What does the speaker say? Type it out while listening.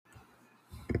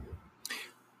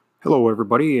Hello,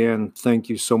 everybody, and thank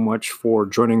you so much for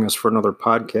joining us for another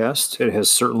podcast. It has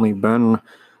certainly been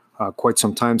quite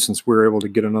some time since we were able to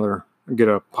get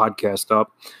a podcast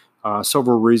up.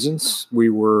 Several reasons.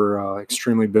 We were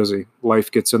extremely busy.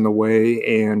 Life gets in the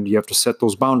way, and you have to set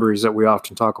those boundaries that we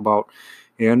often talk about.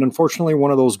 And unfortunately, one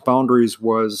of those boundaries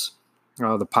was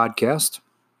the podcast.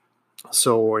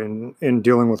 So in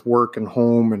dealing with work and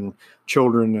home and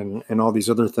children and all these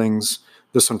other things,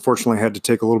 this unfortunately had to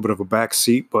take a little bit of a back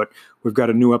seat, but we've got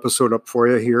a new episode up for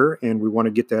you here, and we want to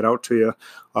get that out to you.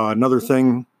 Another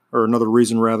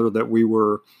reason rather that we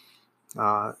were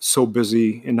so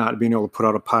busy and not being able to put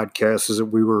out a podcast is that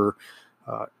we were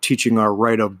teaching our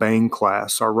Rite of Bang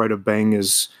class. Our Rite of Bang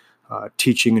is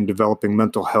teaching and developing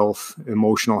mental health,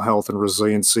 emotional health, and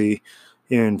resiliency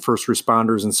in first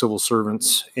responders and civil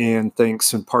servants. And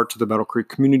thanks in part to the Battle Creek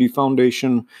Community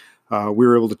Foundation, we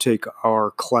were able to take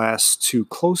our class to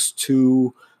close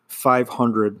to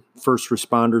 500 first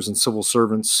responders and civil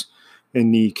servants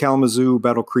in the Kalamazoo,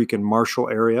 Battle Creek, and Marshall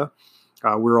area.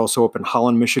 We were also up in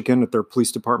Holland, Michigan at their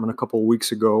police department a couple of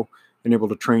weeks ago and able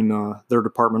to train their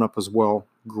department up as well.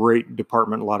 Great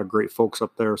department, a lot of great folks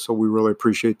up there, so we really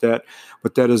appreciate that.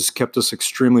 But that has kept us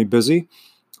extremely busy.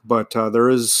 But there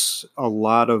is a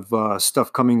lot of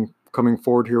stuff coming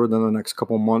forward here within the next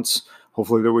couple of months,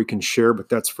 hopefully that we can share, but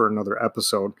that's for another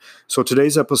episode. So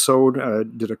today's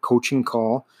episode did a coaching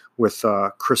call with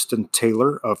Kristen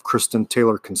Taylor of Kristen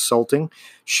Taylor Consulting.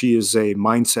 She is a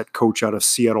mindset coach out of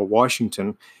Seattle,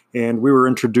 Washington. And we were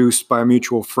introduced by a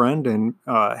mutual friend and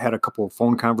had a couple of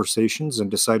phone conversations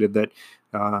and decided that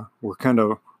we're kind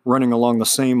of running along the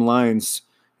same lines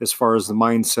as far as the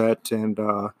mindset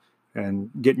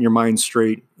and getting your mind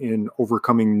straight in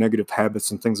overcoming negative habits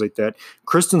and things like that.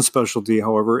 Kristen's specialty,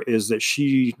 however, is that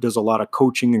she does a lot of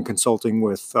coaching and consulting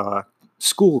with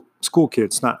school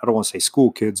kids. I don't want to say school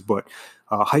kids, but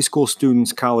high school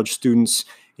students, college students,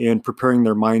 and preparing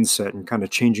their mindset and kind of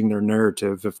changing their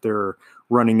narrative if they're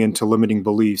running into limiting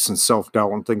beliefs and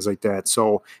self-doubt and things like that.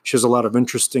 So she has a lot of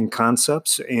interesting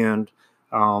concepts, and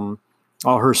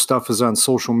all her stuff is on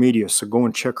social media. So go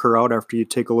and check her out after you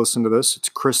take a listen to this. It's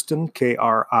Kristen, Kristin,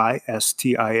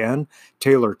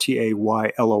 Taylor,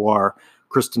 Taylor.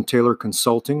 Kristen Taylor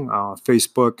Consulting,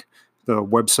 Facebook, the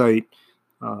website,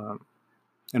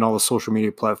 and all the social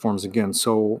media platforms again.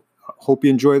 So hope you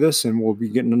enjoy this, and we'll be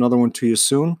getting another one to you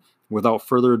soon. Without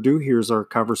further ado, here's our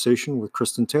conversation with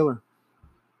Kristen Taylor.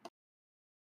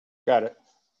 Got it.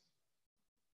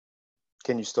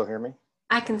 Can you still hear me?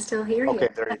 I can still hear you. Okay,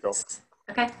 there you go.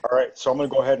 Okay. All right, so I'm going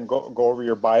to go ahead and go over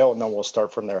your bio, and then we'll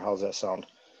start from there. How's that sound?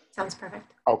 Sounds perfect.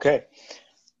 Okay.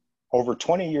 Over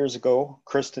 20 years ago,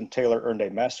 Kristen Taylor earned a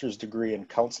master's degree in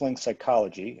counseling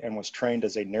psychology and was trained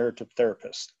as a narrative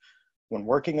therapist. When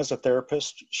working as a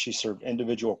therapist, she served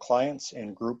individual clients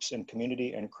and groups in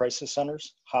community and crisis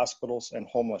centers, hospitals, and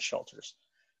homeless shelters.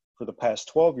 For the past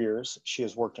 12 years, she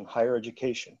has worked in higher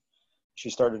education. She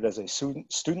started as a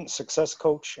student success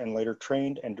coach and later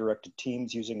trained and directed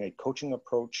teams using a coaching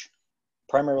approach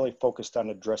primarily focused on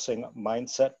addressing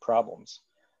mindset problems.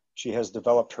 She has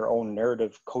developed her own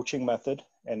narrative coaching method,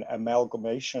 an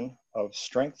amalgamation of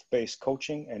strength-based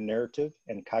coaching and narrative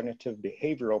and cognitive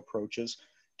behavioral approaches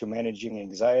to managing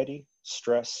anxiety,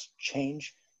 stress,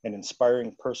 change, and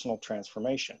inspiring personal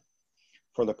transformation.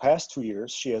 For the past 2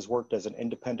 years, she has worked as an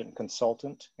independent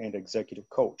consultant and executive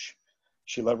coach.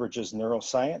 She leverages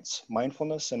neuroscience,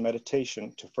 mindfulness, and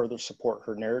meditation to further support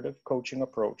her narrative coaching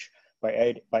approach by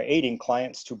aiding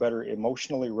clients to better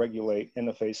emotionally regulate in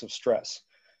the face of stress.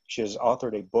 She has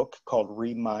authored a book called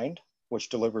Remind, which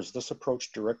delivers this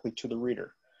approach directly to the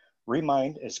reader.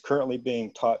 Remind is currently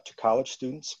being taught to college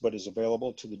students, but is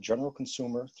available to the general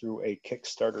consumer through a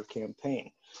Kickstarter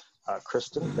campaign.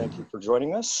 Kristen, thank you for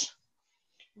joining us.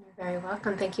 You're very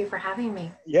welcome. Thank you for having me.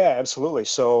 Yeah, absolutely.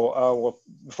 So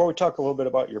before we talk a little bit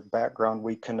about your background,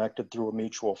 we connected through a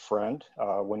mutual friend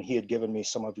when he had given me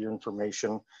some of your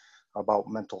information about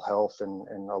mental health and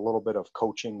a little bit of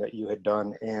coaching that you had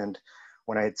done. And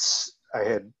when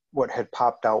what had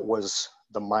popped out was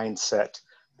the mindset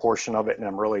portion of it. And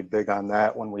I'm really big on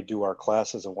that when we do our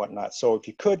classes and whatnot. So if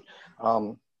you could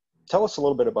tell us a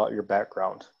little bit about your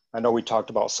background. I know we talked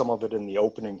about some of it in the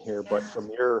opening here, but from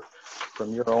your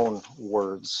own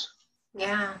words.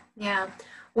 Yeah.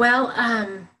 Well,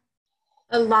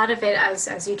 a lot of it,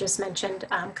 as you just mentioned,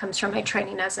 comes from my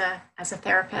training as a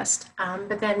therapist.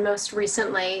 But then most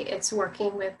recently, it's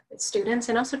working with students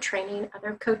and also training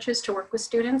other coaches to work with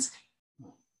students.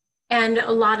 And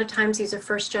a lot of times these are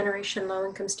first generation low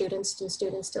income students and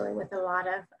students dealing with a lot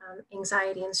of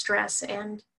anxiety and stress,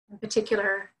 and in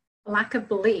particular, a lack of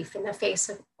belief in the face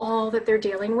of all that they're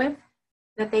dealing with.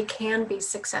 that they can be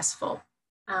successful.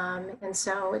 And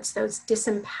so it's those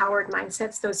disempowered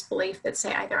mindsets, those beliefs that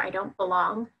say either I don't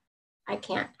belong, I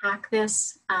can't hack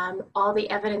this, all the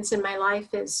evidence in my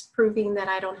life is proving that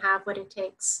I don't have what it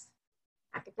takes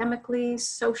academically,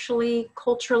 socially,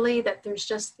 culturally, that there's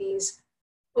just these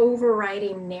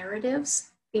overriding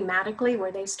narratives thematically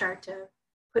where they start to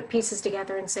put pieces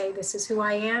together and say, this is who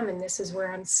I am and this is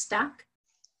where I'm stuck.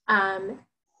 And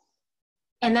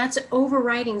that's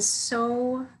overriding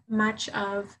so much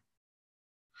of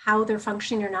how they're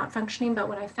functioning or not functioning. But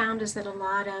what I found is that a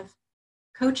lot of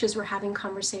coaches were having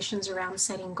conversations around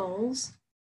setting goals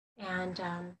and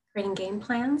creating game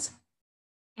plans.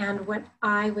 And what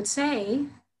I would say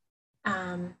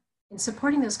in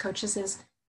supporting those coaches is,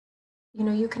 you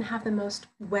know, you can have the most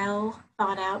well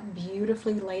thought out,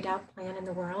 beautifully laid out plan in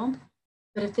the world.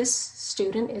 But if this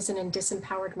student is in a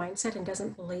disempowered mindset and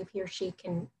doesn't believe he or she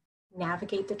can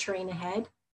navigate the terrain ahead,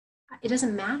 it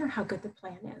doesn't matter how good the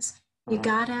plan is. You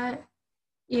gotta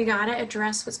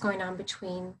address what's going on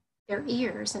between their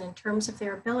ears and in terms of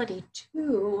their ability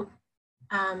to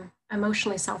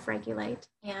emotionally self-regulate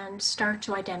and start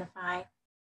to identify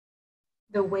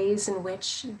the ways in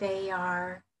which they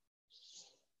are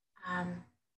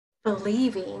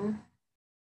believing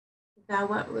that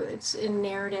what it's in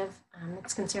narrative,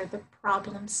 it's considered the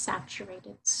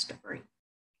problem-saturated story.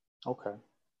 Okay.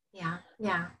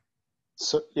 Yeah.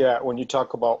 So yeah, when you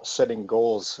talk about setting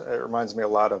goals, it reminds me a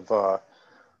lot of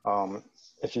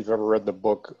if you've ever read the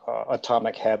book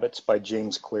Atomic Habits by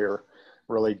James Clear.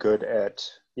 Really good at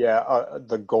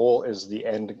the goal is the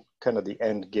end, kind of the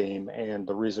end game, and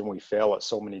the reason we fail at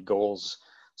so many goals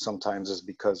sometimes is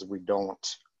because we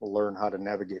don't learn how to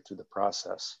navigate through the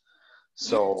process.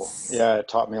 So yes. Yeah, it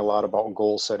taught me a lot about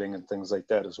goal setting and things like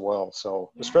that as well.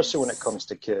 So yes. Especially when it comes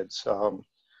to kids,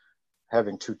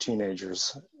 having two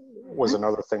teenagers was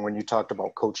another thing. When you talked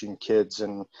about coaching kids,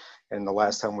 and the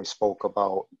last time we spoke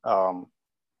about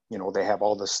you know, they have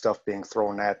all this stuff being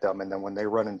thrown at them, and then when they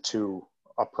run into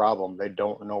a problem, they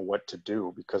don't know what to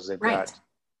do because they've got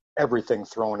everything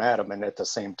thrown at them, and at the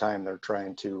same time they're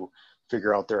trying to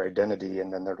figure out their identity,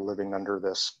 and then they're living under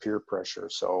this peer pressure.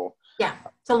 So yeah,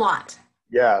 it's a lot.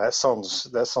 Yeah, that sounds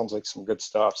like some good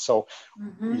stuff. So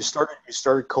you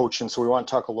started coaching, so we want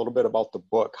to talk a little bit about the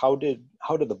book. How did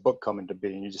the book come into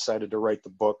being? You decided to write the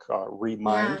book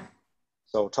Remind. Yeah.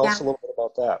 So tell us a little bit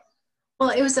about that.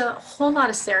 Well, it was a whole lot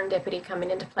of serendipity coming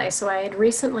into play. So I had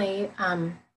recently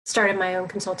started my own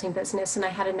consulting business, and I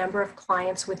had a number of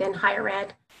clients within higher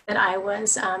ed that I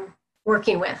was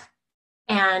working with.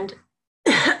 And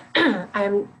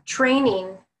I'm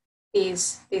training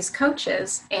these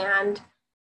coaches, and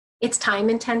it's time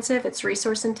intensive, it's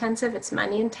resource intensive, it's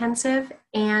money intensive,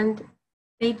 and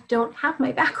they don't have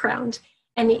my background.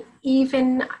 And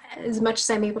even as much as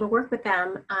I'm able to work with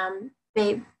them,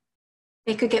 they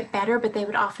could get better, but they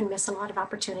would often miss a lot of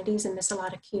opportunities and miss a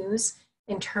lot of cues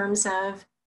in terms of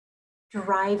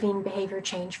driving behavior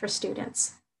change for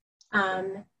students.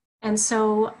 And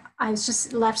so I was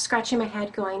just left scratching my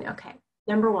head going, okay,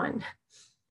 number one,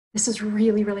 this is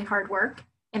really, really hard work.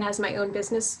 And as my own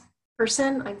business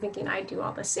person, I'm thinking I do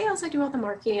all the sales, I do all the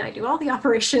marketing, I do all the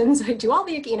operations, I do all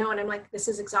the, you know, and I'm like, this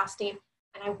is exhausting.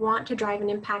 And I want to drive an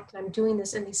impact, and I'm doing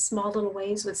this in these small little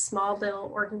ways with small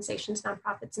little organizations,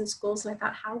 nonprofits, and schools. And I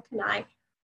thought, how can I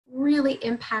really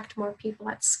impact more people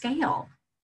at scale?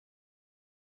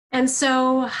 And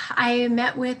so I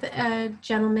met with a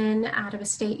gentleman out of a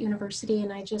state university,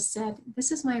 and I just said,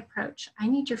 this is my approach. I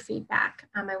need your feedback.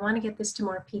 I want to get this to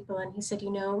more people. And he said,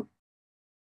 you know,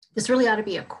 this really ought to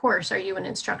be a course. Are you an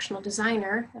instructional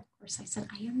designer? Of course, I said,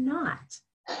 I am not.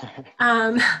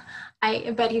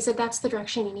 But he said, that's the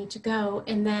direction you need to go.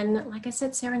 And then, like I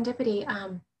said, serendipity,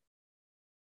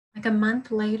 like a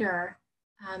month later,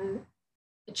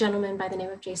 a gentleman by the name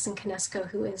of Jason Konesko,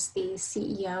 who is the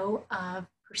CEO of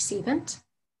Perceivant,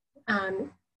 I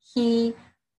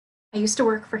used to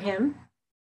work for him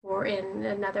or in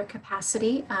another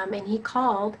capacity, and he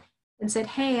called and said,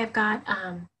 hey, I've got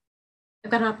an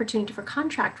opportunity for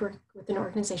contract work with an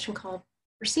organization called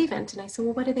Perceivant. And I said,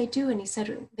 well, what do they do? And he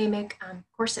said, they make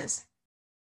courses.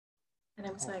 And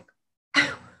I was like,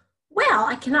 well,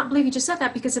 I cannot believe you just said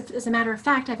that, because as a matter of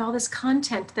fact, I have all this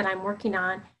content that I'm working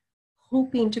on,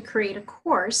 hoping to create a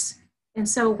course. And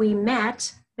so we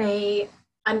met, they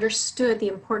understood the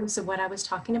importance of what I was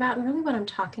talking about. And really what I'm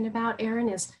talking about, Aaron,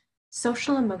 is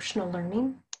social emotional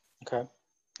learning. Okay.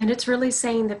 And it's really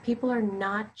saying that people are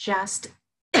not just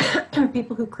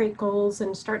people who create goals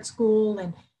and start school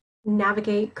and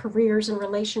navigate careers and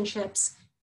relationships.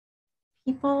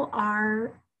 People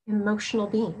are emotional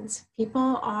beings.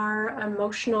 People are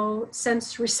emotional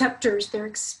sense receptors. They're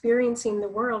experiencing the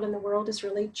world, and the world is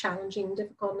really challenging and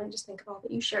difficult. And I just think of all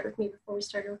that you shared with me before we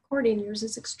started recording. Yours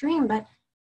is extreme, but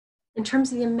in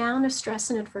terms of the amount of stress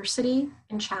and adversity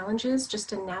and challenges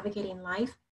just in navigating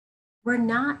life, we're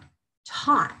not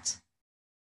taught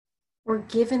or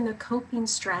given the coping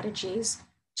strategies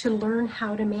to learn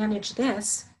how to manage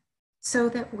this so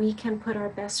that we can put our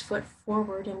best foot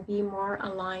forward and be more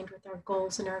aligned with our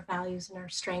goals and our values and our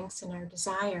strengths and our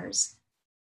desires,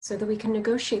 so that we can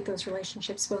negotiate those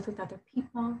relationships both with other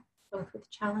people, both with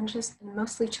challenges, and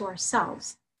mostly to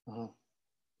ourselves. Uh-huh.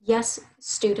 Yes,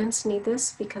 students need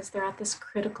this because they're at this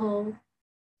critical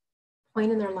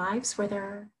point in their lives where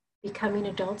they're becoming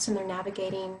adults and they're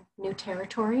navigating new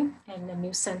territory and a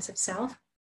new sense of self.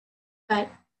 But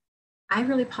I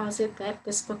really posit that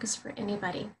this book is for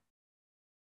anybody.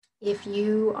 If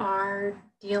you are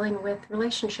dealing with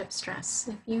relationship stress,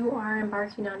 if you are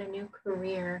embarking on a new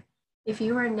career, if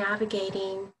you are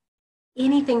navigating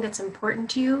anything that's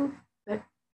important to you but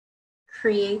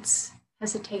creates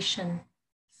hesitation,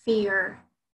 fear,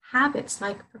 habits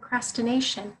like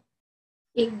procrastination,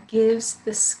 it gives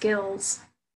the skills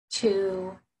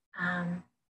to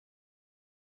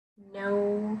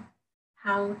know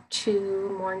how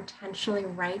to more intentionally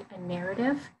write a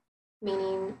narrative,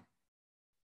 meaning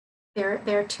there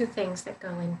are two things that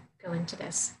go into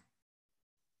this.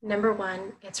 Number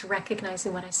one, it's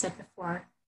recognizing what I said before.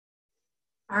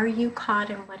 Are you caught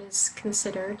in what is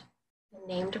considered and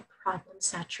named a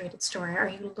problem-saturated story? Are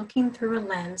you looking through a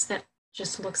lens that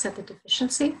just looks at the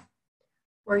deficiency?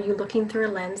 Or are you looking through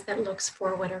a lens that looks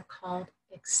for what are called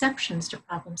exceptions to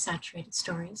problem-saturated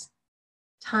stories?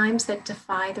 Times that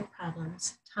defy the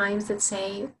problems, times that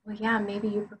say, well, yeah, maybe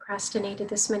you procrastinated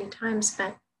this many times,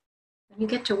 but when you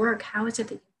get to work, how is it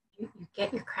that you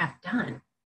get your crap done?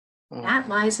 That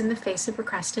lies in the face of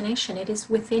procrastination. It is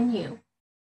within you.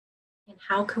 And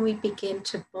how can we begin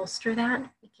to bolster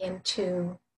that, begin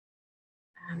to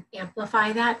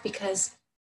amplify that? Because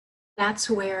that's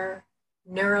where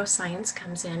neuroscience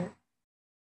comes in.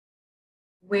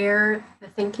 Where the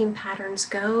thinking patterns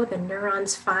go, the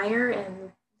neurons fire,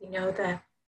 and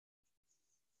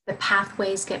the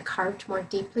pathways get carved more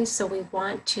deeply. So we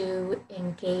want to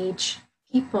engage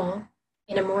people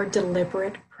in a more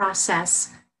deliberate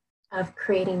process of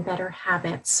creating better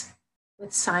habits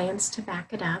with science to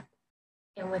back it up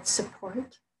and with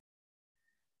support.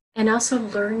 And also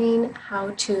learning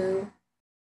how to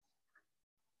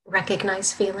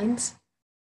recognize feelings,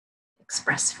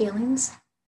 express feelings,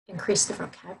 increase the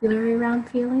vocabulary around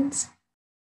feelings,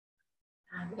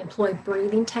 employ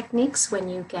breathing techniques when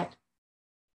you get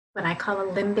what I call a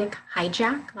limbic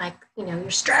hijack, like, you're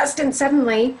stressed and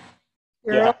suddenly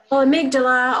you're all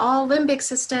amygdala, all limbic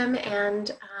system,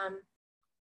 and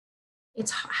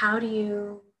it's how do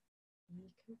you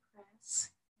decompress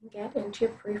and get into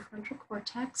your prefrontal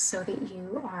cortex so that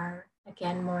you are,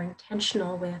 again, more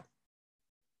intentional with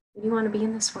who you want to be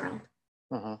in this world,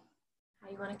 how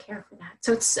you want to care for that.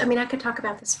 So I could talk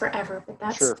about this forever, but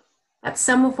that's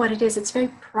some of what it is. It's very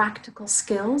practical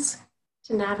skills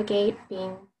to navigate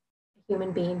being a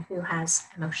human being who has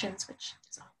emotions, which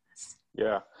is all of us.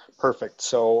 Yeah, perfect.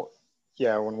 So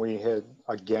when we had,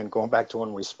 again, going back to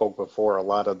when we spoke before, a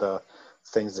lot of the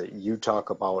things that you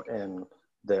talk about and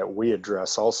that we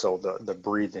address, also the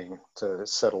breathing to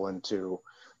settle into,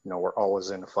 we're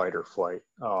always in fight or flight,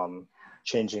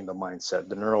 changing the mindset,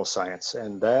 the neuroscience,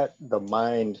 and that the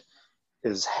mind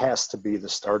has to be the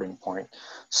starting point.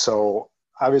 So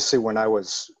obviously when I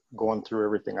was going through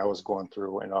everything I was going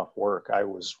through and off work, I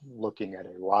was looking at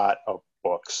a lot of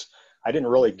books. I didn't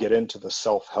really get into the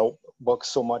self-help books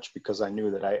so much because I knew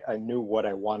that I knew what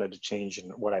I wanted to change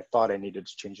and what I thought I needed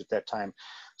to change at that time.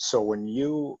 So when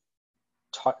you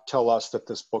tell us that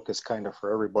this book is kind of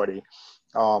for everybody,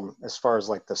 as far as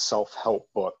like the self-help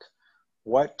book,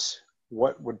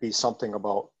 what would be something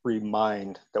about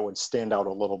Remind that would stand out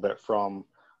a little bit from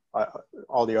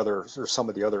all the others or some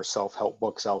of the other self-help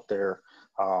books out there,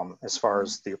 as far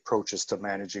as the approaches to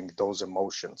managing those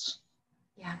emotions?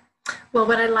 Yeah. Well,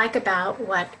 what I like about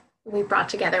what we brought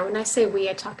together, when I say we,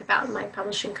 I talk about my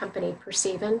publishing company,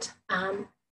 Perceivant.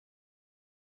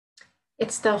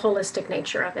 It's the holistic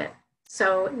nature of it.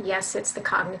 So yes, it's the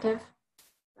cognitive,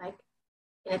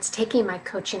 and it's taking my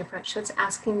coaching approach. So it's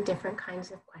asking different kinds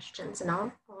of questions, and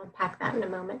I'll unpack that in a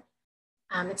moment.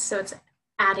 It's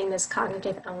adding this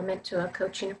cognitive element to a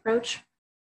coaching approach.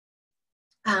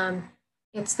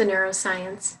 It's the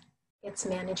neuroscience, it's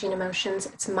managing emotions,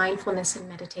 it's mindfulness and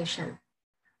meditation.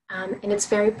 And it's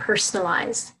very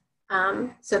personalized.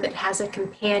 So that it has a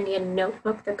companion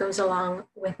notebook that goes along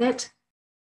with it.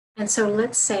 And so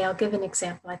let's say, I'll give an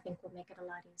example, I think will make it a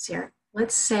lot easier.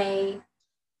 Let's say,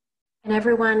 and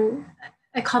everyone,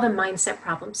 I call them mindset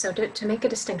problems. So to make a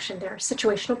distinction, there are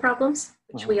situational problems,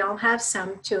 which we all have,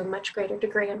 some to a much greater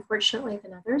degree, unfortunately,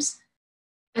 than others.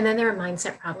 And then there are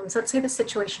mindset problems. Let's say the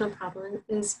situational problem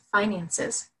is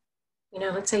finances.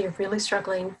 Let's say you're really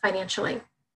struggling financially.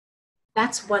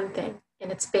 That's one thing,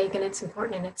 and it's big and it's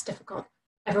important and it's difficult.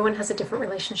 Everyone has a different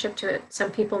relationship to it.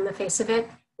 Some people, in the face of it,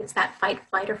 it's that fight,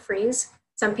 flight, or freeze.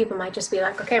 Some people might just be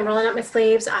like, okay, I'm rolling up my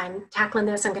sleeves. I'm tackling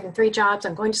this. I'm getting 3 jobs.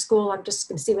 I'm going to school. I'm just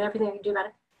going to see what everything I can do about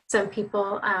it. Some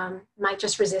people might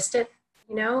just resist it,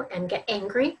 and get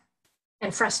angry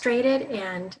and frustrated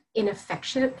and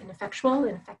ineffectual,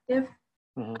 ineffective.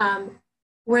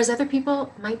 Whereas other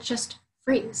people might just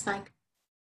freeze, like,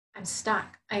 I'm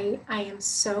stuck. I am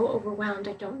so overwhelmed.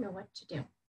 I don't know what to do.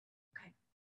 Okay.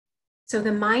 So the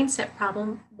mindset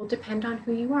problem will depend on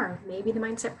who you are. Maybe the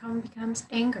mindset problem becomes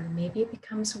anger. Maybe it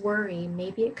becomes worry.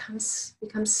 Maybe it becomes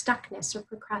stuckness or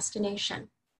procrastination.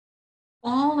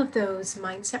 All of those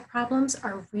mindset problems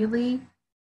are really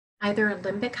either a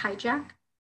limbic hijack,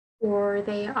 or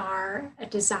they are a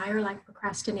desire like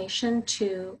procrastination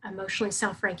to emotionally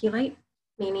self-regulate,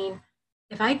 meaning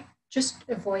if I just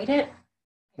avoid it,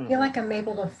 I feel like I'm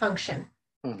able to function.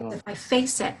 If I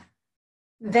face it,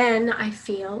 then I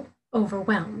feel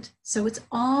overwhelmed. So it's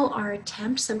all our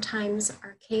attempt, sometimes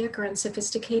archaic or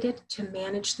unsophisticated, to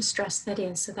manage the stress that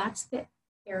is. So that's the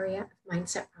area of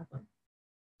mindset problem.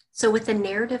 So with the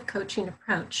narrative coaching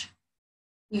approach,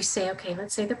 you say, okay,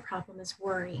 let's say the problem is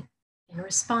worry in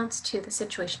response to the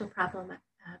situational problem of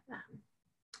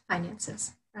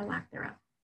finances or lack thereof.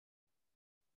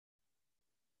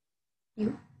 I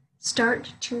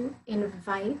start to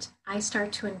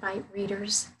invite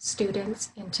readers,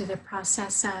 students into the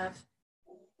process of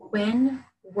when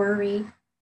worry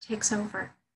takes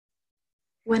over,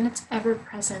 when it's ever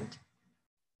present,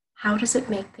 how does it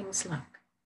make things look,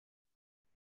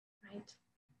 right?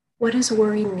 What does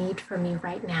worry need from you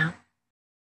right now?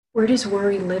 Where does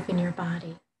worry live in your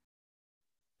body?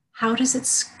 How does it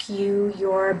skew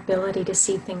your ability to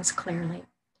see things clearly?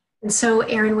 And so,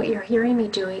 Erin, what you're hearing me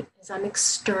doing is I'm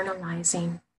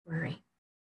externalizing worry.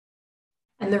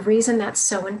 And the reason that's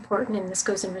so important, and this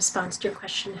goes in response to your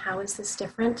question, how is this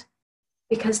different?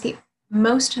 Because the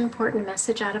most important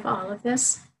message out of all of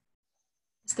this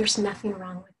is there's nothing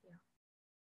wrong with you.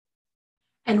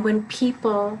 And when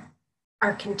people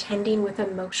are contending with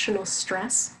emotional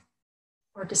stress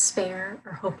or despair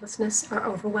or hopelessness or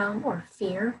overwhelm or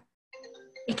fear,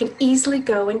 it can easily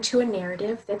go into a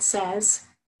narrative that says,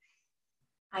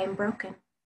 I am broken.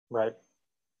 Right.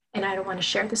 And I don't want to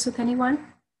share this with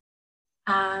anyone.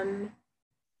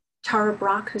 Tara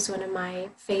Brach, who's one of my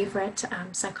favorite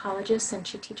psychologists, and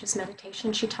she teaches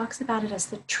meditation, she talks about it as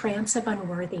the trance of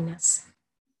unworthiness.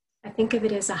 I think of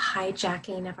it as a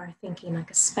hijacking of our thinking,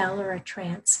 like a spell or a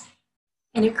trance.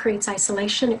 And it creates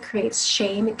isolation, it creates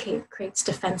shame, it creates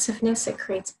defensiveness, it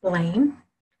creates blame.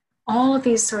 All of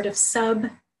these sort of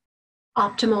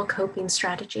sub-optimal coping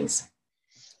strategies.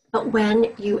 But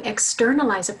when you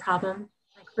externalize a problem,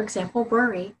 like for example,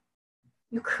 worry,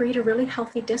 you create a really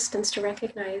healthy distance to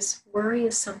recognize worry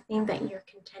is something that you're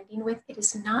contending with. It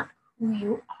is not who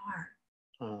you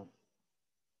are.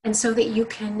 And so that you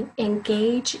can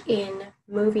engage in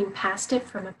moving past it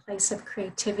from a place of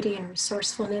creativity and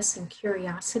resourcefulness and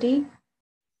curiosity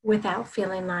without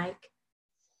feeling like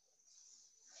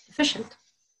deficient.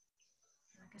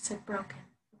 Like I said, broken.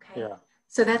 Okay. Yeah.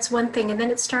 So that's one thing. And then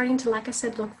it's starting to, like I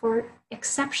said, look for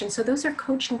exceptions. So those are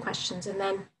coaching questions. And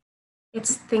then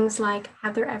it's things like,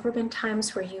 have there ever been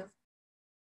times where you've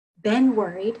been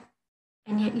worried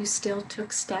and yet you still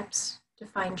took steps to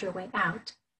find your way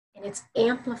out? And it's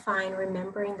amplifying,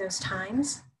 remembering those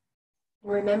times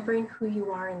and remembering who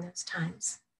you are in those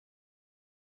times.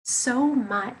 So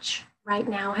much right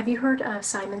now. Have you heard of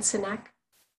Simon Sinek?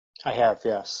 I have,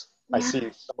 yes. Yeah. I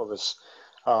see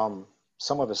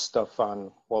some of his stuff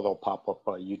on, well, they'll pop up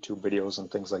YouTube videos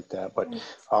and things like that. But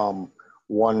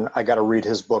I got to read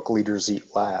his book, Leaders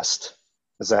Eat Last.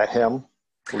 Is that him?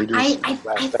 I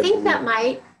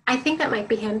think that might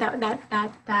be him.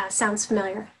 That sounds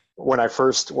familiar. When I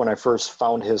first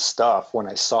found his stuff, when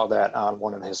I saw that on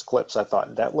one of his clips, I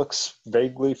thought that looks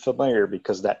vaguely familiar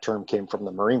because that term came from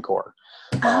the Marine Corps.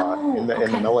 In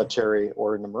the military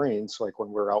or in the Marines, like when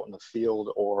we're out in the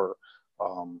field or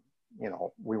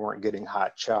we weren't getting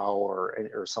hot chow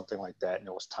or something like that, and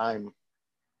it was time,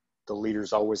 the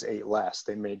leaders always ate last.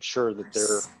 They made sure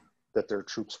that their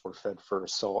troops were fed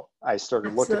first. So I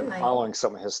started looking and following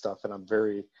some of his stuff, and I'm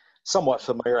somewhat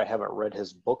familiar. I haven't read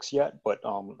his books yet, but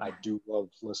I do love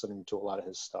listening to a lot of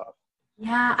his stuff.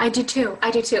 Yeah, I do too.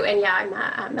 I do too. And yeah, I'm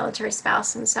a military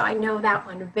spouse. And so I know that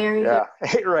one very,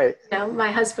 very, Yeah, right.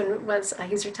 my husband was,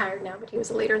 he's retired now, but he was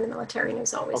a leader in the military and he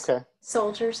was always Okay.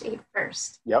 soldiers eat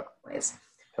first. Yep. Always.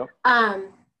 Yep.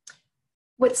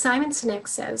 What Simon Sinek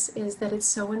says is that it's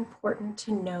so important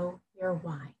to know your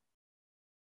why.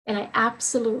 And I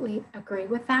absolutely agree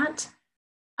with that,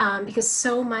 because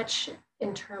so much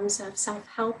in terms of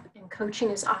self-help and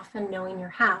coaching is often knowing your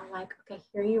how. Like, okay,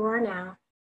 here you are now.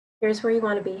 Here's where you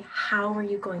want to be. How are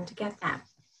you going to get that?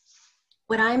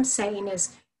 What I'm saying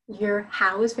is your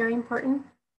how is very important.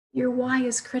 Your why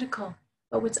is critical.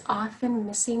 But what's often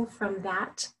missing from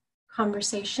that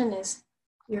conversation is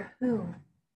your who.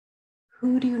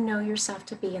 Who do you know yourself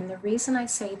to be? And the reason I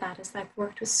say that is that I've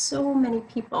worked with so many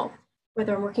people,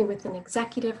 whether I'm working with an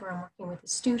executive or I'm working with a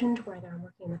student, whether I'm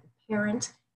working with a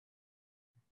parent,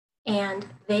 and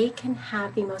they can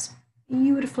have the most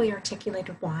beautifully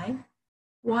articulated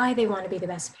why they want to be the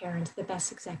best parent, the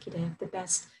best executive, the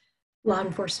best law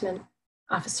enforcement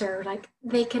officer. Like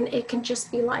it can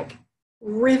just be like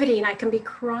riveting. I can be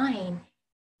crying,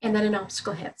 and then an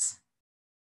obstacle hits.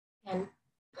 And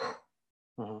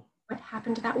what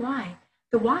happened to that why?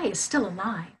 The why is still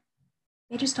alive.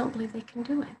 They just don't believe they can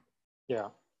do it. Yeah.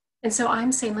 And so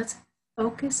I'm saying let's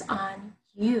focus on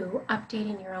you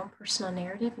updating your own personal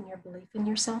narrative and your belief in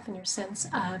yourself and your sense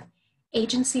of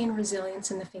agency and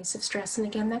resilience in the face of stress. And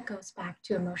again, that goes back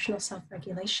to emotional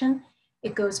self-regulation.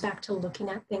 It goes back to looking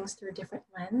at things through a different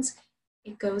lens.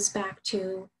 It goes back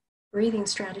to breathing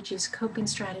strategies, coping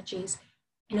strategies,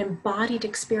 an embodied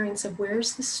experience of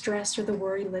where's the stress or the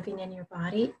worry living in your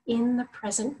body in the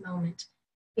present moment.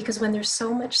 Because when there's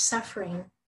so much suffering,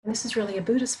 and this is really a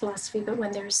Buddhist philosophy, but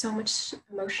when there's so much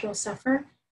emotional suffer,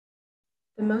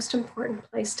 the most important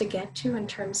place to get to in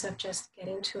terms of just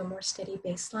getting to a more steady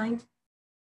baseline is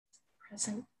the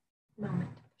present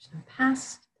moment. There's no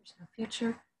past, there's no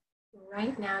future.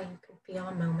 Right now you can feel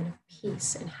a moment of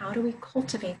peace. And how do we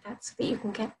cultivate that so that you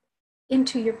can get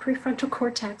into your prefrontal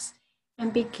cortex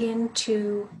and begin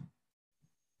to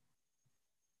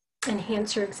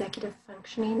enhance your executive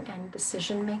functioning and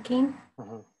decision making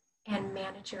and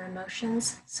manage your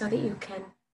emotions so that you can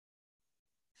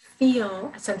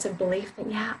feel a sense of belief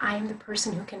that, yeah, I am the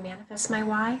person who can manifest my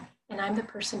why, and I'm the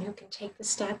person who can take the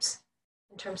steps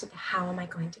in terms of the how am I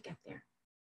going to get there.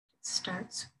 It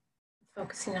starts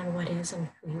focusing on what is and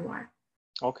who you are.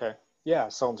 Okay. Yeah,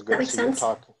 sounds good. That makes sense?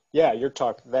 You're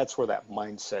talking, that's where that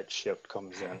mindset shift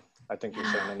comes in. I think you're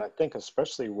saying, and I think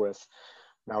especially with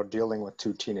now dealing with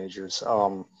two teenagers,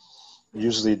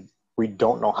 usually we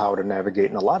don't know how to navigate.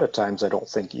 And a lot of times I don't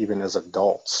think even as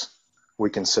adults, we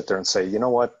can sit there and say, you know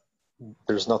what,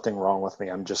 there's nothing wrong with me.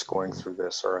 I'm just going through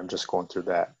this, or I'm just going through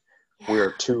that. We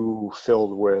are too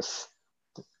filled with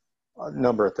a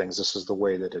number of things. This is the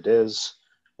way that it is.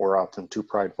 We're often too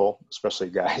prideful, especially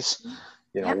guys.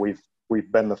 You know,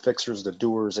 we've been the fixers, the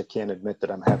doers. I can't admit that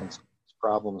I'm having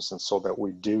problems, and so that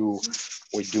we do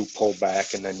pull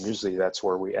back, and then usually that's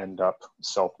where we end up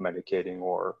self-medicating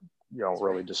or, you know,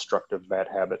 really destructive bad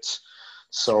habits.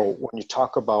 So when you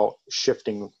talk about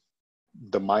shifting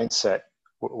the mindset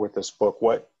with this book,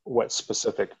 what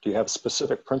specific, do you have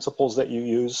specific principles that you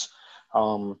use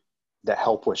that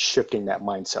help with shifting that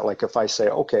mindset? Like if I say,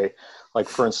 okay, like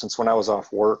for instance, when I was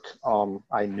off work,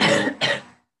 I knew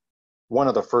one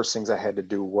of the first things I had to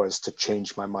do was to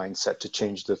change my mindset, to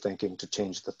change the thinking, to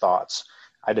change the thoughts.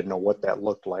 I didn't know what that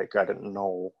looked like. I didn't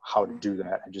know how to do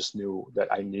that. I just knew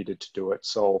that I needed to do it.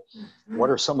 So what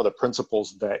are some of the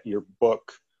principles that your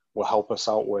book will help us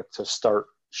out with to start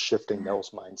shifting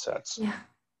those mindsets? Yeah,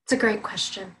 it's a great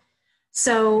question.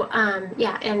 So, and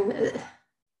I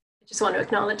just want to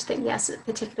acknowledge that, yes,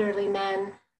 particularly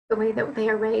men, the way that they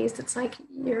are raised, it's like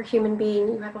you're a human being,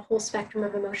 you have a whole spectrum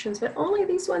of emotions, but only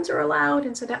these ones are allowed.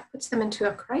 And so that puts them into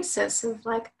a crisis of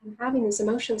like, I'm having these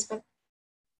emotions, but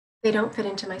they don't fit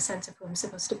into my sense of who I'm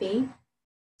supposed to be.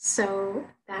 So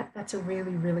that's a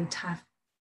really, really tough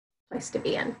place to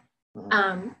be in.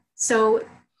 So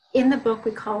in the book,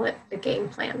 we call it the game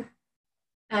plan.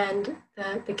 And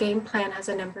the game plan has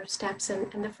a number of steps.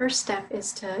 And the first step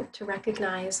is to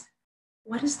recognize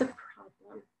what is the problem.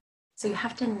 So you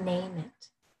have to name it,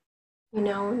 you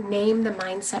know, name the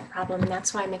mindset problem. And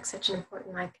that's why I make such an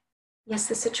important, like, yes,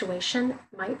 the situation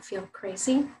might feel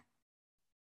crazy,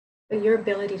 but your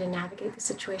ability to navigate the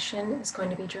situation is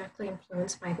going to be directly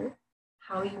influenced by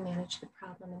how you manage the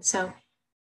problem. And so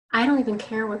I don't even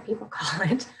care what people call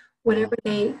it. Whatever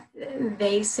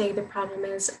they say the problem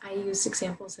is, I use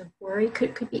examples of worry.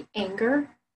 Could be anger.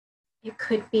 It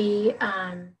could be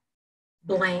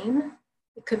blame.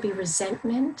 It could be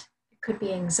resentment. It could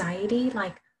be anxiety.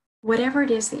 Like, whatever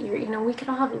it is that we could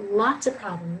all have lots of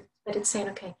problems, but it's saying,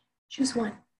 okay, choose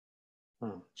one.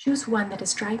 Choose one that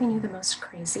is driving you the most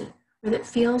crazy, or that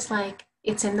feels like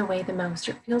it's in the way the most,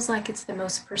 or feels like it's the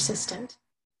most persistent.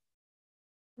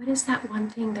 What is that one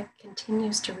thing that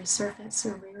continues to resurface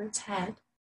or rear its head?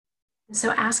 And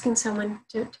so asking someone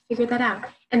to figure that out.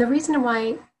 And the reason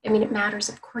why, it matters,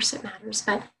 of course it matters,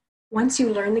 but once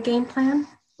you learn the game plan,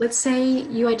 let's say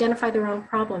you identify the wrong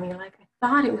problem. You're like, I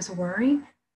thought it was worry,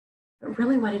 but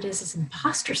really what it is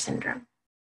imposter syndrome.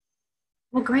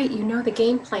 Well, great, you know the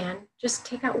game plan. Just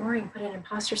take out worry and put in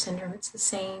imposter syndrome. It's the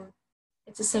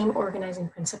same organizing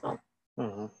principle.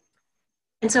 Mm-hmm.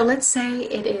 And so let's say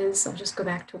it is, I'll just go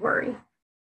back to worry.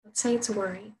 Let's say it's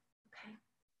worry, okay?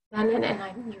 And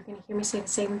you're going to hear me say the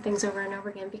same things over and over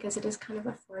again because it is kind of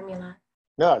a formula.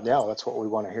 Yeah, that's what we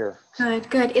want to hear.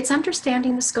 Good. It's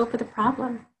understanding the scope of the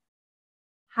problem.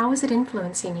 How is it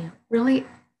influencing you? Really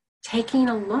taking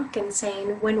a look and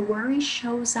saying, when worry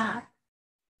shows up,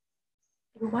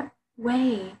 in what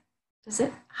way does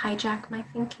it hijack my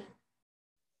thinking?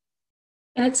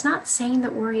 And it's not saying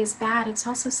that worry is bad. It's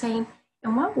also saying,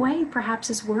 in what way perhaps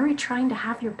is worry trying to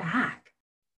have your back?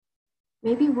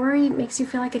 Maybe worry makes you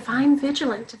feel like if I'm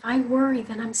vigilant, if I worry,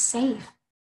 then I'm safe.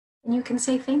 And you can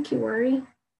say, thank you, worry.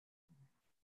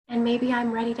 And maybe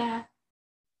I'm ready to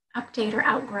update or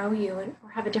outgrow you or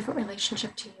have a different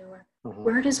relationship to you. Or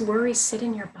where does worry sit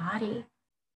in your body?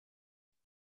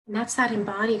 And that's that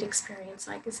embodied experience.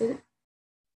 Like, is it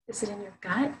in your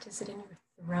gut? Is it in your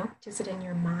throat? Is it in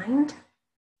your mind?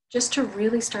 Just to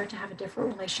really start to have a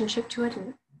different relationship to it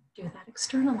and do that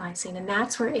externalizing. And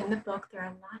that's where in the book, there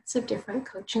are lots of different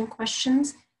coaching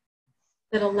questions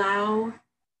that allow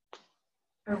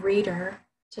a reader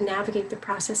to navigate the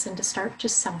process and to start to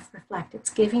self-reflect. It's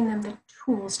giving them the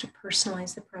tools to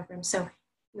personalize the program. So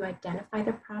you identify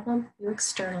the problem, you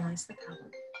externalize the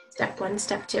problem. Step 1,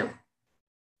 step 2.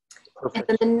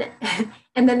 Perfect.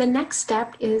 And then the next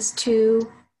step is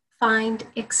to find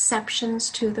exceptions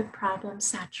to the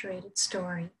problem-saturated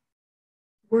story.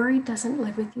 Worry doesn't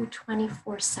live with you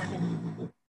 24/7. I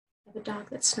have a dog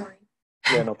that's snoring.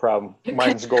 Yeah, no problem.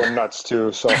 Mine's going nuts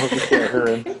too, so you can't hear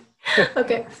him.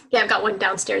 Okay. Yeah, I've got one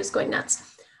downstairs going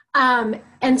nuts.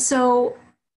 And so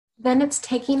then it's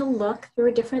taking a look through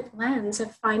a different lens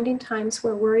of finding times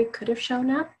where worry could have shown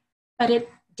up, but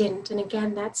it didn't. And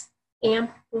again, that's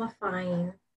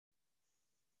amplifying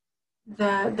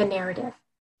the narrative.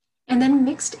 And then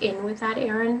mixed in with that,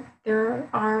 Erin, there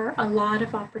are a lot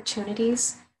of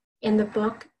opportunities in the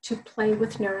book to play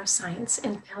with neuroscience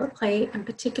and play in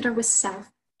particular with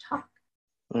self-talk.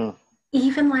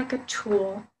 Even like a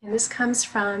tool, and this comes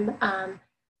from a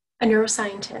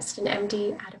neuroscientist, an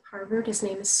MD out of Harvard. His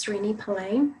name is Srini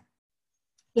Pillai.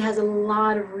 He has a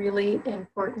lot of really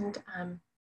important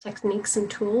techniques and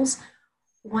tools.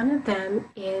 One of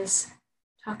them is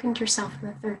talking to yourself in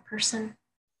the third person.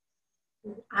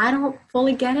 I don't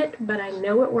fully get it, but I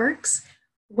know it works.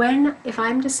 If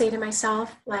I'm to say to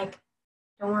myself, like,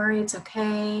 don't worry, it's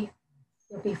okay,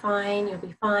 you'll be fine, you'll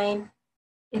be fine.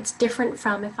 It's different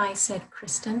from if I said,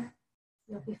 Kristen,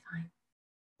 you'll be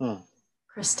fine.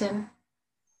 Kristen,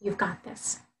 you've got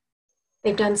this.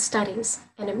 They've done studies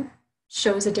and it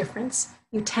shows a difference.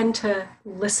 You tend to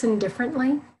listen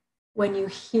differently when you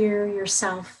hear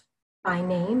yourself by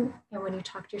name and when you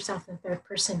talk to yourself in the third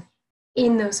person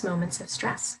in those moments of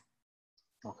stress.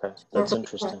 Okay, that's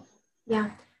interesting.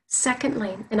 Yeah.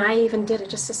 Secondly, and I even did it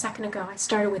just a second ago, I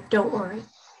started with don't worry.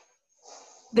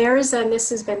 This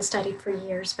has been studied for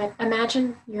years, but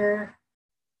imagine I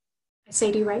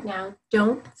say to you right now,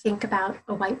 don't think about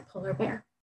a white polar bear.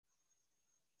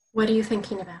 What are you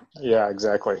thinking about? Yeah,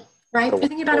 exactly. Right? You're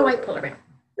thinking about a white polar bear.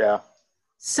 Yeah.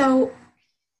 So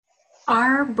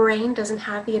our brain doesn't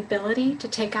have the ability to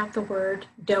take out the word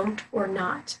don't or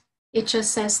not. It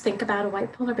just says, think about a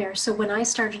white polar bear. So when I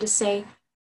started to say,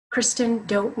 Kristen,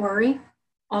 don't worry,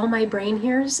 all my brain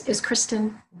hears is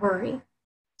Kristen, worry.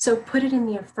 So put it in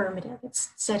the affirmative. It's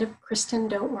instead of Kristen,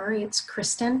 don't worry, it's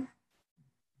Kristen,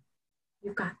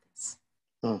 you've got this.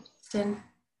 Kristen,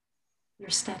 you're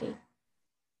steady.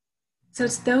 So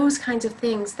it's those kinds of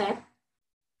things that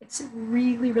it's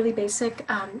really, really basic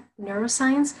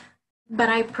neuroscience, but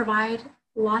I provide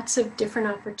lots of different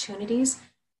opportunities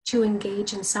to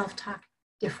engage in self-talk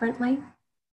differently,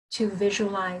 to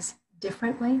visualize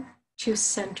differently, to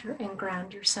center and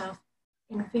ground yourself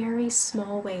in very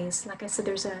small ways. Like I said,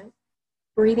 there's a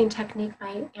breathing technique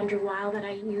by Andrew Weil that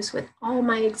I use with all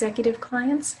my executive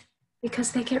clients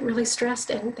because they get really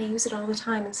stressed and they use it all the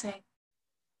time and say,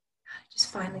 I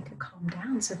just finally could calm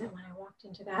down so that when I walked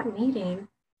into that meeting,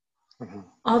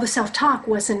 all the self-talk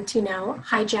wasn't,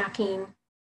 hijacking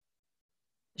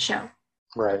the show.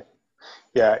 Right.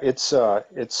 Yeah, it's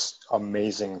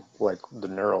amazing, like the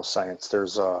neuroscience.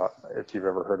 There's if you've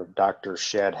ever heard of Dr.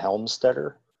 Shad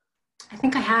Helmstetter, I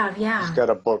think I have, he's yeah. got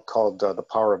a book called The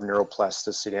Power of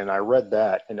Neuroplasticity, and I read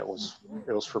that, and it was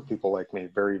for people like me,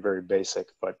 very, very basic,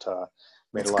 but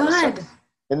made That's a lot of good. sense.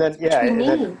 And then That's what we and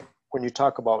then need. when you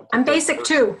talk about the I'm third basic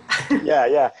person, too.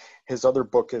 yeah. His other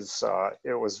book is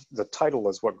the title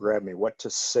is what grabbed me, what to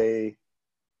say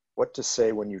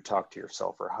when you talk to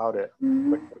yourself, or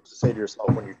what to say to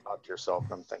yourself when you talk to yourself.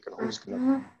 And I'm thinking,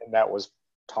 and that was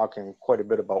talking quite a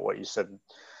bit about what you said,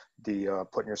 the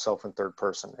putting yourself in third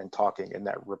person and talking in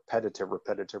that repetitive,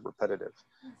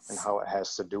 and how it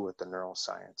has to do with the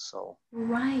neuroscience. So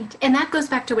Right. And that goes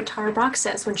back to what Tara Brach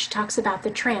says when she talks about the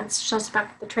trance. She talks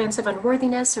about the trance of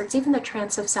unworthiness, or it's even the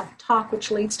trance of self-talk,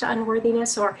 which leads to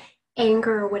unworthiness or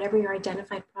anger or whatever your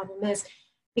identified problem is.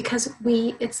 Because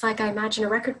it's like I imagine a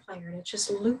record player and it's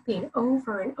just looping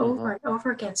over and over and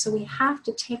over again. So we have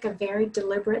to take a very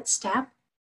deliberate step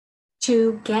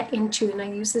to get into, and I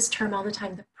use this term all the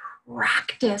time, the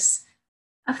practice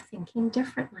of thinking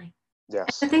differently.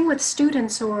 yes. The thing with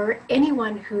students or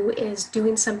anyone who is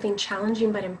doing something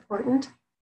challenging but important,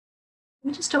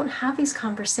 we just don't have these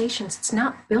conversations. It's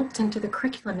not built into the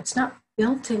curriculum. It's not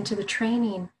built into the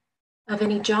training of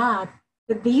any job.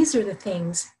 But these are the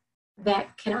things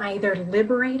that can either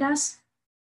liberate us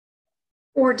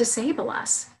or disable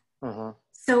us.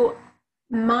 So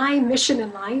my mission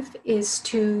in life is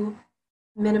to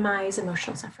minimize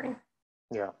emotional suffering.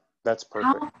 Yeah, that's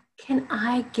perfect. How can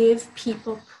I give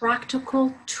people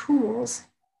practical tools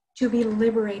to be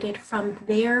liberated from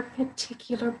their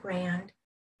particular brand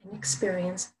and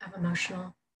experience of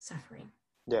emotional suffering?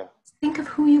 Yeah. Think of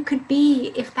who you could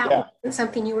be if that wasn't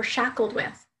something you were shackled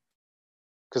with.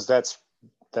 Because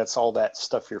that's all that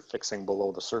stuff you're fixing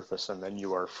below the surface, and then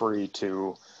you are free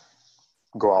to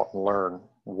go out and learn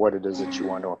what it is that you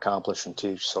want to accomplish and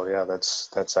teach. So yeah, that's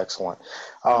excellent.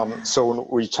 So when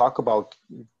we talk about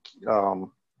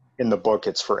in the book,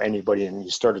 it's for anybody, and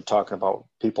you started talking about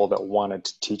people that wanted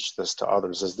to teach this to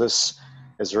others.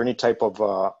 Is there any type of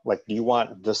do you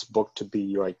want this book to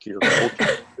be like your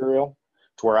coaching material,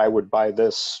 to where I would buy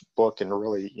this book and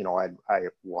really, I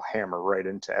will hammer right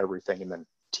into everything and then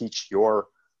teach your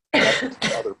method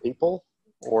to other people?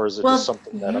 Or is it just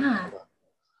something that I'm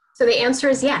So the answer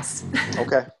is yes.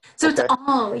 Okay. So it's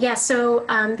all, So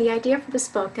the idea for this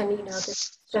book, and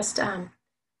this just when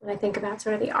I think about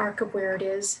sort of the arc of where it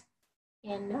is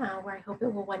and where I hope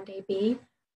it will one day be,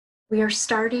 we are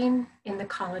starting in the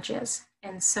colleges.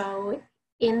 And so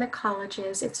in the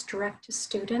colleges, it's direct to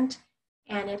student,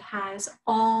 and it has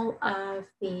all of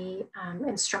the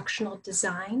instructional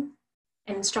design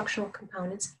and instructional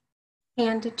components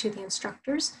handed to the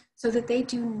instructors so that they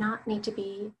do not need to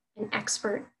be an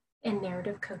expert in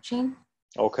narrative coaching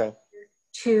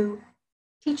to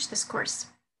teach this course.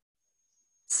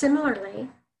 Similarly,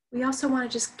 we also want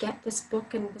to just get this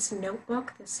book and this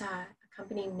notebook, this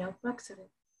accompanying notebook, so that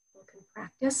people can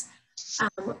practice.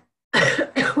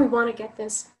 We want to get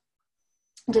this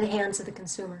into the hands of the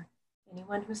consumer.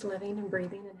 Anyone who's living and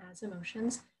breathing and has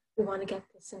emotions, we want to get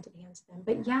this into the hands of them.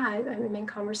 But yeah, I'm in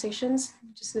conversations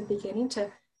just at the beginning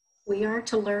we are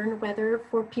to learn whether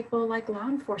for people like law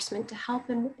enforcement to help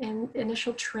in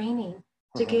initial training,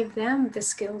 to give them the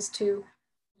skills to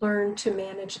learn to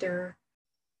manage their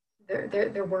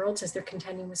worlds as they're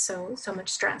contending with so much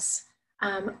stress.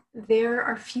 There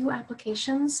are few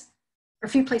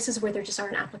places where there just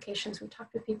aren't applications. We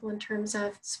talk to people in terms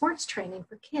of sports training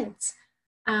for kids.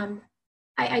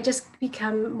 I just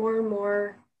become more and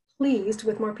more pleased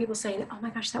with more people saying, oh my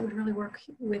gosh, that would really work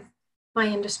with my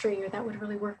industry, or that would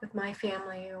really work with my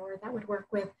family, or that would work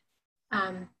with,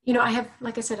 I have,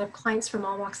 like I said, I have clients from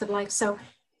all walks of life. So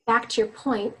back to your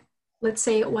point, let's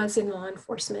say it was in law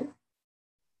enforcement,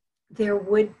 there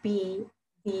would be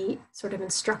the sort of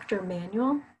instructor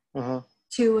manual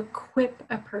to equip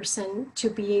a person to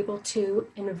be able to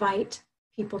invite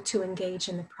people to engage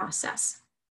in the process.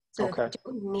 So that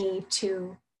they don't need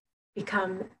to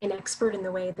become an expert in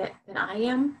the way that I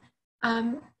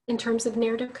am in terms of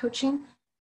narrative coaching,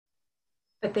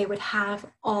 but they would have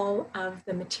all of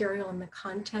the material and the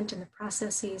content and the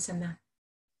processes and the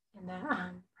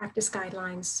practice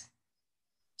guidelines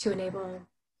to enable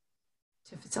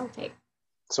to facilitate.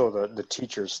 So the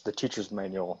teacher's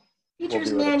manual.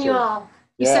 Teacher's manual.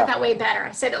 You said that way better.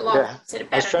 I said it long. Yeah. Said it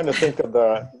better. I was trying to think of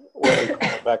what we call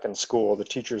it back in school, the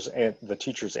teacher's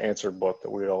answer book that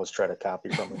we would always try to copy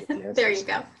from. There you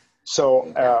go.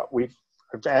 So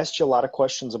I've asked you a lot of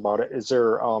questions about it. Is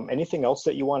there anything else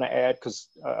that you want to add? Because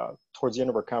towards the end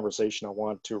of our conversation, I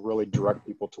want to really direct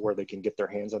people to where they can get their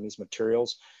hands on these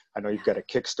materials. I know you've got a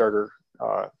Kickstarter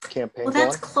campaign. Well,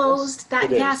 that's going. closed.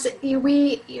 Yes,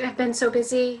 We have been so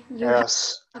busy. You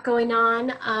yes. have going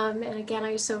on. And again,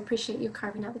 I so appreciate you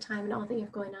carving out the time and all that you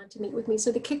have going on to meet with me.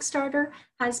 So the Kickstarter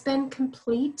has been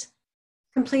completed.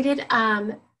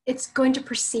 It's going to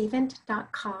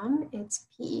perceivant.com. It's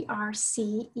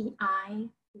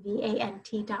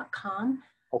PERCEIVANT.com.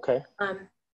 Okay.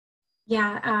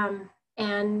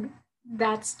 And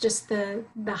that's just the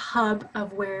hub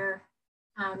of where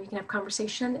you can have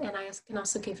conversation. And I can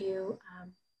also give you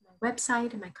my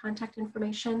website and my contact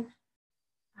information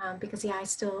because I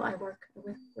work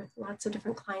with lots of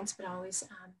different clients, but always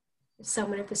if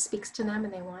someone, if this speaks to them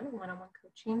and they want one-on-one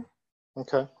coaching.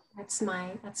 Okay. That's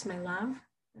my love.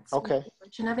 That's okay. my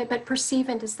version of it. But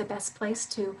Perceivant is the best place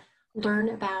to learn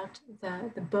about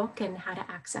the book and how to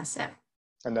access it.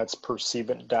 And that's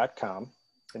perceivant.com.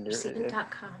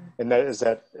 Perceivant.com. And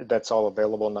that's all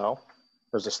available now?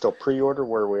 Or is it still pre-order?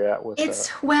 Where are we at with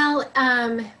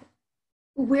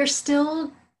we're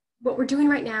still, what we're doing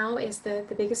right now is the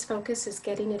biggest focus is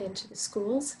getting it into the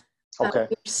schools. Okay.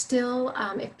 We're still,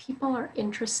 if people are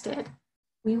interested,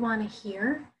 we want to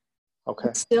hear. Okay.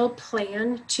 We still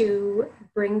plan to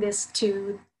bring this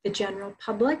to the general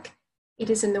public. It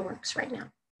is in the works right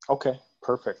now. Okay,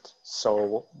 perfect.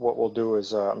 So what we'll do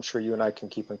is I'm sure you and I can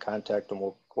keep in contact, and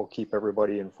we'll keep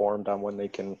everybody informed on when they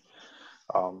can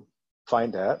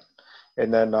find that.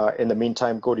 And then in the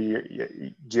meantime, do you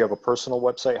have a personal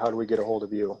website? How do we get a hold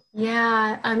of you?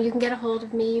 Yeah, you can get a hold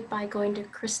of me by going to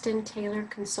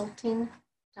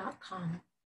KristenTaylorConsulting.com.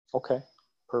 Okay.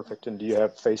 Perfect. And do you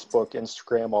have Facebook,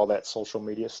 Instagram, all that social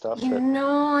media stuff?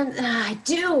 I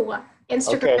do.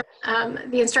 Instagram. Okay.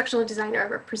 The instructional designer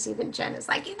over Perceivant, Jen, is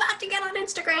like, you got to get on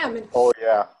Instagram. And, oh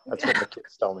yeah, that's what the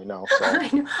kids tell me now. So.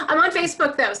 I'm on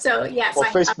Facebook though, so yes.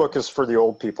 Well, Facebook is for the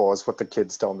old people, is what the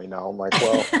kids tell me now. I'm like,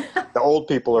 well, the old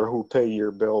people are who pay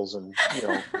your bills and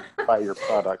buy your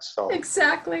products. So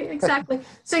exactly.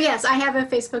 So yes, I have a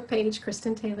Facebook page,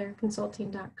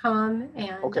 KristenTaylorConsulting.com,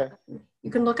 and okay. You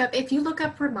can look up, if you look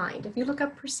up Remind, if you look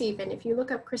up Perceivant, if you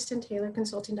look up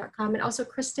KristenTaylorConsulting.com, and also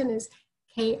Kristen is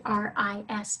Kristin.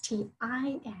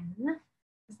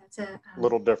 That's a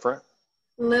little different.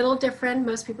 Little different.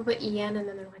 Most people put EN and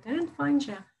then they're like, I didn't find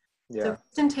you. Yeah. So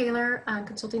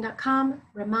KristenTaylorConsulting.com,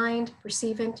 Remind,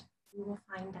 Perceivant, you will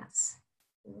find us.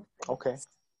 Okay.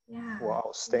 Yeah. Well,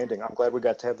 outstanding. I'm glad we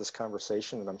got to have this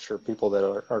conversation, and I'm sure people that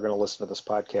are going to listen to this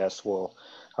podcast will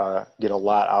get a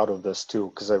lot out of this too,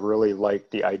 because I really like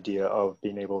the idea of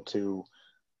being able to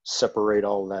separate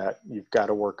all that. You've got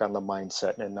to work on the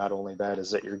mindset, and not only that is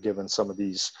that you're given some of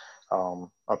these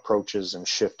approaches, and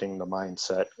shifting the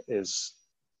mindset is,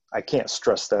 I can't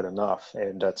stress that enough,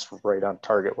 and that's right on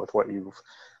target with what you've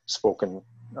spoken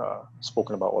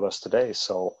about with us today.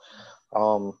 So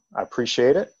I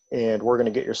appreciate it, and we're going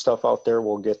to get your stuff out there.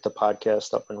 We'll get the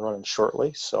podcast up and running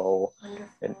shortly. So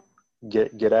and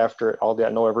get after it. I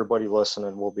know everybody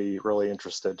listening will be really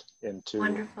interested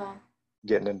into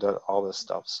getting into all this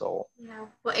stuff. So yeah.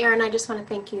 Well, Aaron, I just want to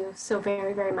thank you so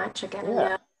very, very much again. Yeah. I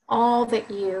know all that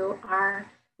you are.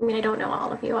 I mean, I don't know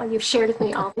all of you. You've shared with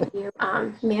me all that you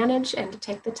manage, and to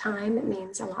take the time, it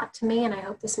means a lot to me, and I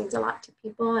hope this means a lot to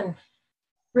people, and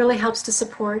really helps to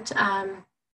support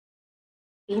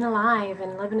being alive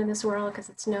and living in this world, because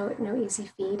it's no easy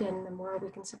feat, and the more we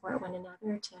can support one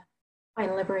another to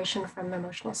find liberation from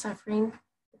emotional suffering,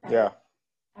 the better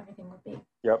everything will be.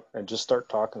 Yep, and just start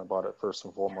talking about it first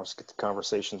and foremost. Get the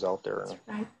conversations out there. That's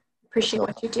right. Appreciate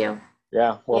what you do.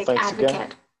 Yeah, well, thanks advocate.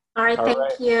 Again. All right,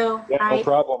 thank you. Yeah, no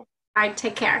problem. All right,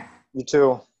 take care. You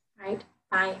too. All right,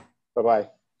 bye. Bye-bye.